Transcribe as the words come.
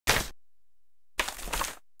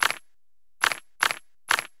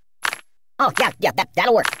Oh, yeah,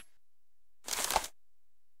 that'll work.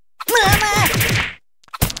 Mama!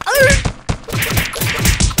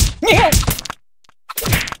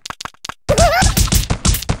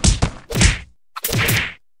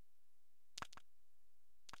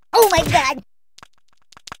 Oh my God!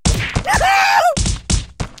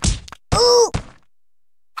 Ooh!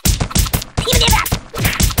 Give it up!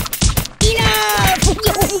 Enough!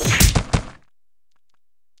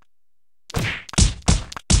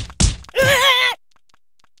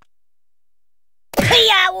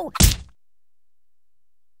 Yow!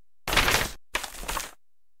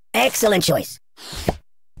 Excellent choice.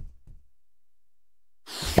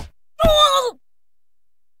 Oh!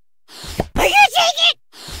 Are you taking it?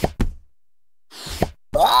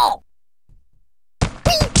 Oh!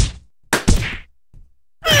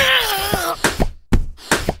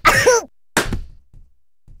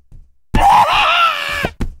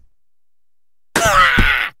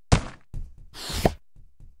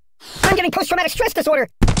 I'm getting post-traumatic stress disorder.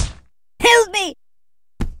 Help me!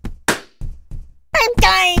 I'm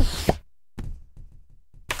dying!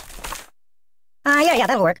 Yeah,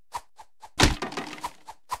 that'll work.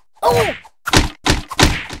 Oh!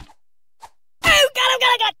 Oh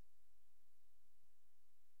God!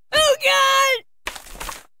 Oh God!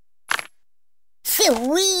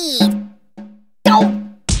 Sweet! Oh!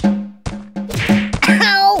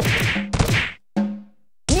 Ow!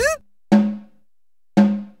 Hmm?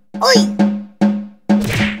 Oi!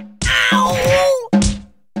 Ow!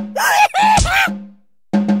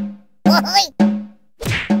 Oi!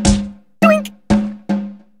 Doink!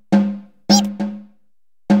 Beep!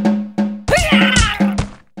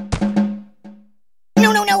 No!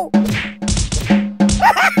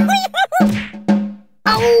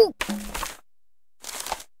 Ow!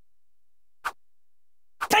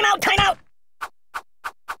 Time out!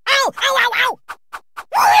 Ow!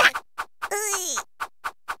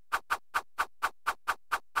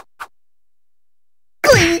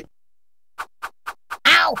 Glee!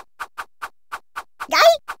 Ow!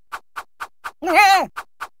 Yay!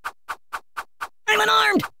 I'm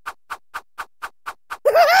unarmed!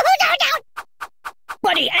 Down!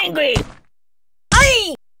 Buddy, angry!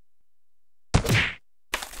 Aye!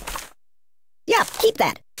 Yeah, keep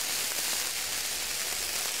that.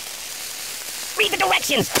 Read the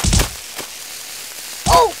directions!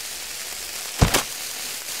 Oh!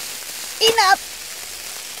 Enough!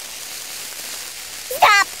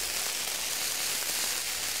 Stop!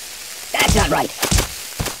 That's not right.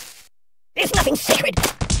 There's nothing sacred.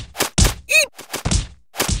 Eep!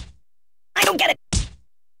 I don't get it.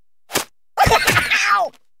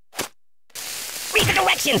 Ow! Read the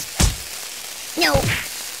directions! No.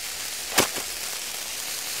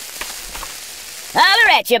 Holler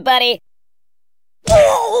at you, buddy.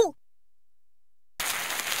 Whoa!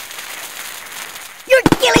 You're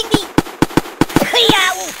killing me!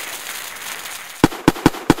 Yow!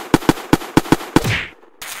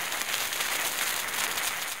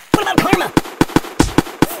 What about karma?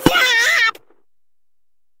 Stop!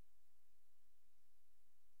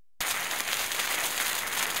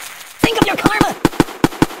 Think of your karma!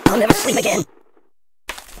 I'll never sleep again.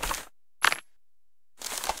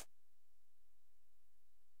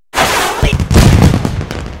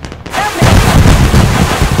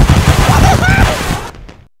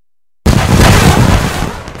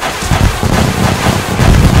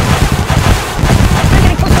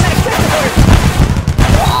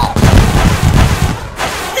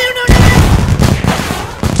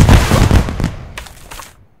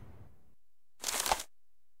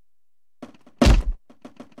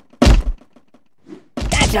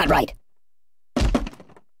 That's not right.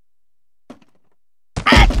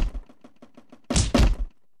 Ah!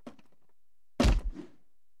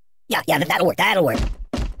 Yeah, that'll work.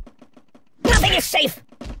 Nothing is safe.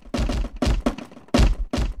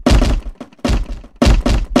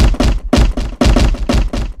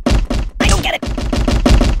 I don't get it.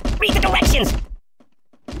 Read the directions.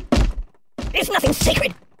 There's nothing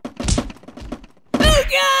sacred. Oh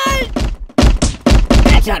God!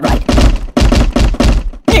 That's not right.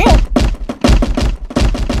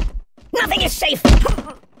 Nothing is safe! Are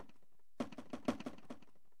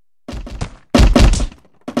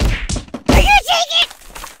you taking it?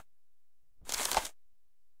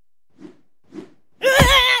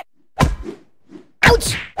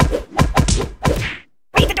 Ouch!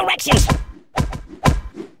 Read the directions!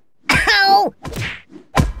 Ow!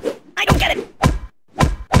 I don't get it!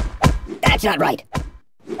 That's not right.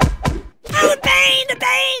 Oh, the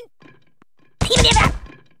pain! Give it up!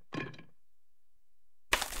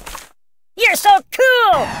 You're so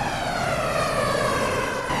cool!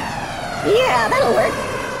 Yeah, that'll work.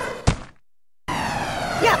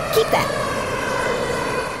 keep that.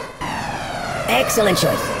 Excellent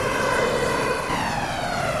choice.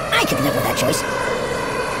 I could live with that choice.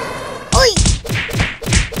 Oi!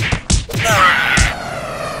 Ah!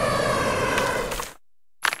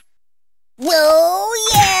 Whoa,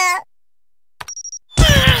 yeah!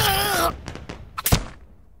 Ah!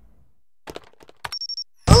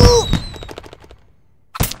 Ooh!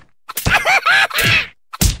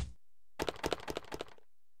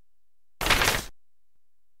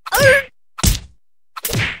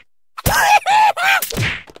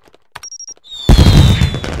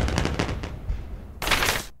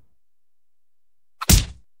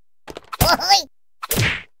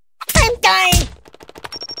 I'm dying!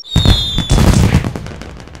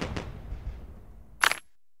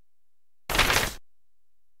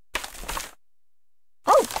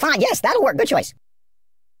 Oh, fine, yes, that'll work. Good choice.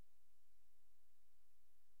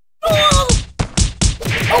 Oh!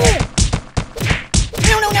 Oh!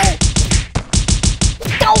 No, no, no!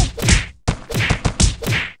 Go!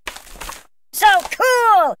 So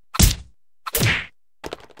cool!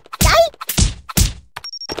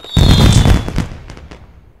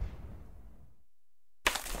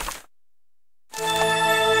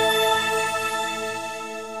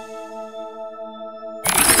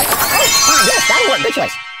 Yes, that'll work. Good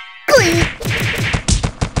choice.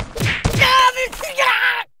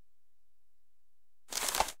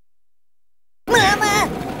 Mama!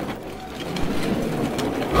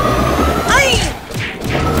 Aye!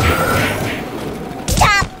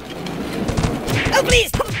 Stop! Oh,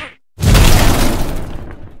 please!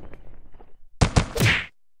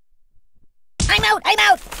 I'm out! I'm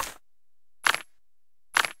out!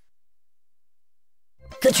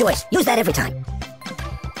 Good choice. Use that every time.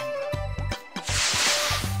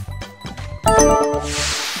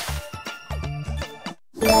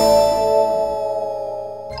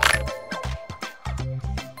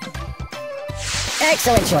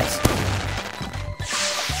 Excellent choice.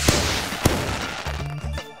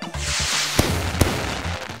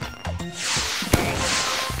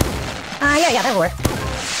 Yeah, that'll work.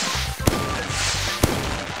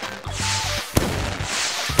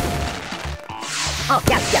 Oh,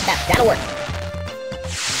 yeah, that'll work.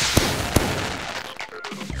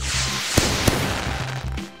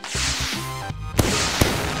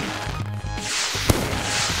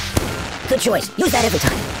 Good choice. Use that every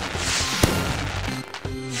time.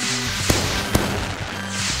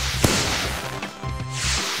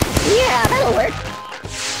 Yeah, that'll work.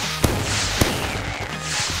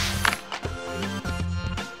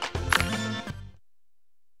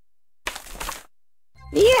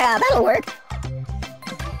 Yeah, that'll work.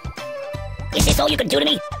 Is this all you can do to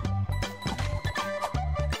me?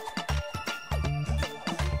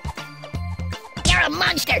 You're a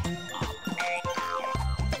monster!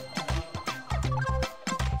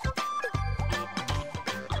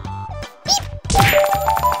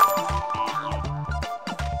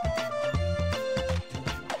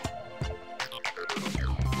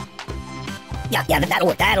 Yeah,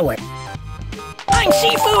 that'll work. I'm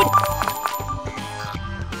seafood!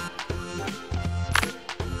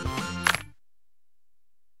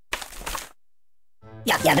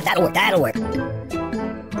 Yeah, that'll work.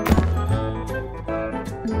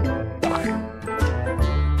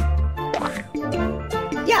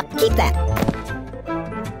 Yeah, keep that.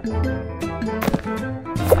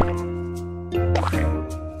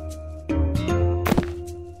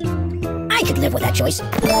 I could live with that choice.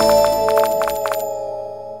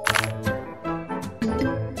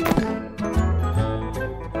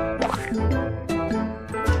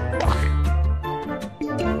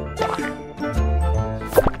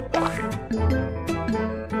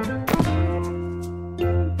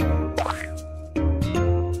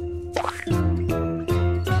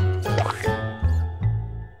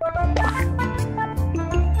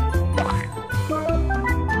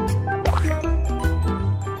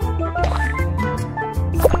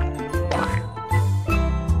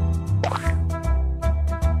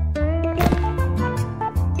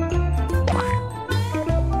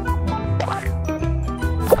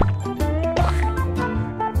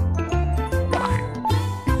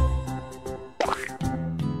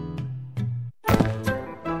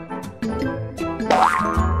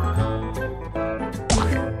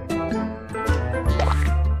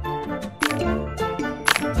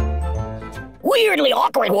 Weirdly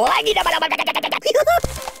awkward. I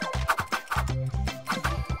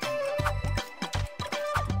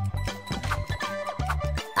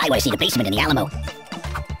want to see the basement in the Alamo.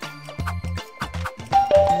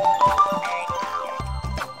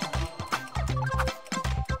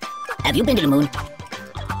 Have you been to the moon?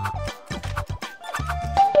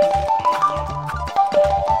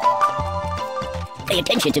 pay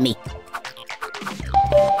attention to me.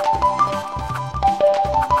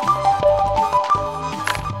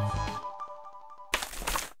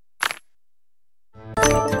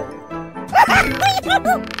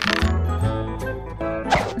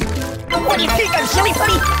 What do you think of, silly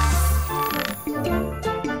putty?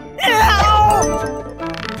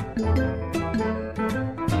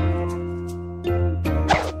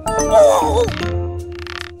 Oh!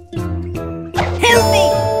 Help me!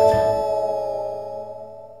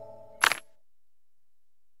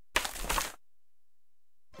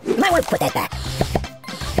 Might want to put that back.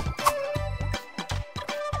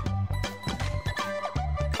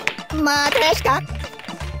 Matryoshka.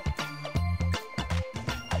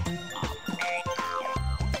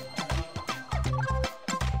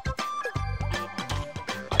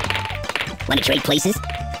 Want to trade places?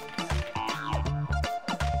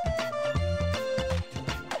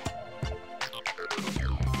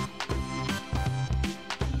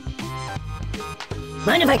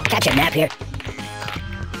 Mind if I catch a nap here?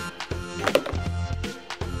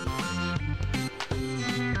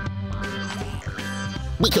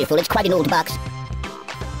 Be careful, it's quite an old box.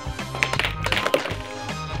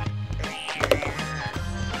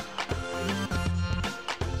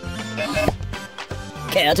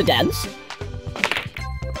 Care to dance?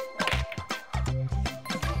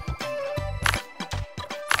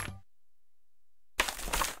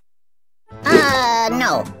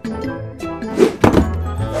 No.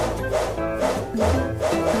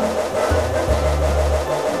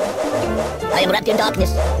 I am wrapped in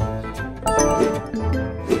darkness.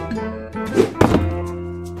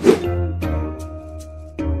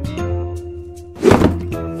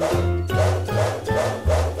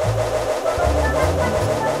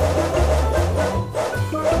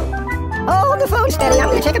 Hold the phone steady, I'm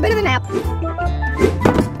gonna take a bit of a nap.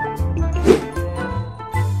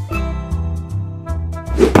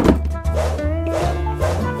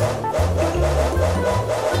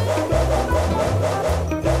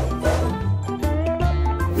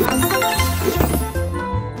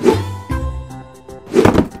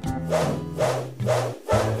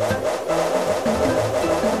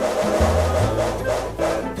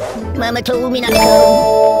 Mama told me not to go.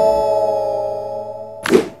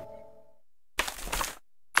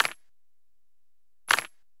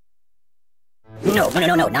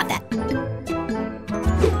 No, not that.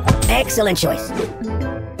 Excellent choice.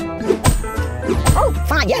 Oh,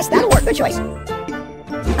 fine, yes, that'll work. Good choice.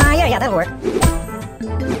 Yeah, that'll work.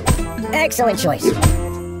 Excellent choice.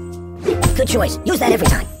 Good choice. Use that every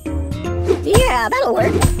time. Yeah, that'll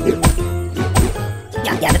work.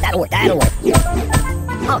 Yeah, that'll work.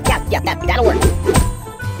 Oh, yeah, that'll work.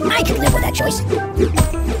 I can live with that choice.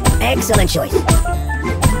 Excellent choice.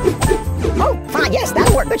 Oh, fine, yes,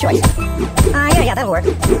 that'll work. Good choice. Yeah, that'll work.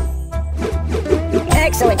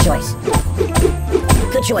 Excellent choice.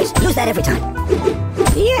 Good choice. Use that every time.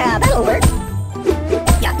 Yeah, that'll work.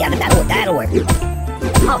 Yeah, that'll work.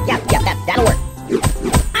 Oh, yeah, that'll work.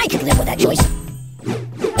 I can live with that choice.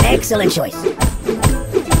 Excellent choice.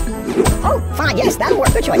 Oh, fine, yes, that'll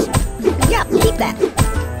work. Good choice. Yeah, keep that.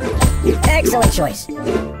 Excellent choice.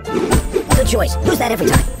 Good choice. Use that every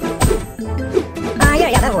time.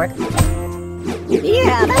 Yeah, that'll work.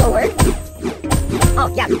 Yeah, that'll work. Oh,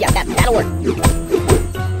 yeah, that'll work.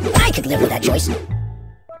 I could live with that choice.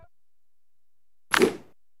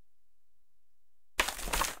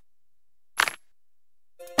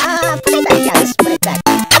 Put it back, guys. Put it back.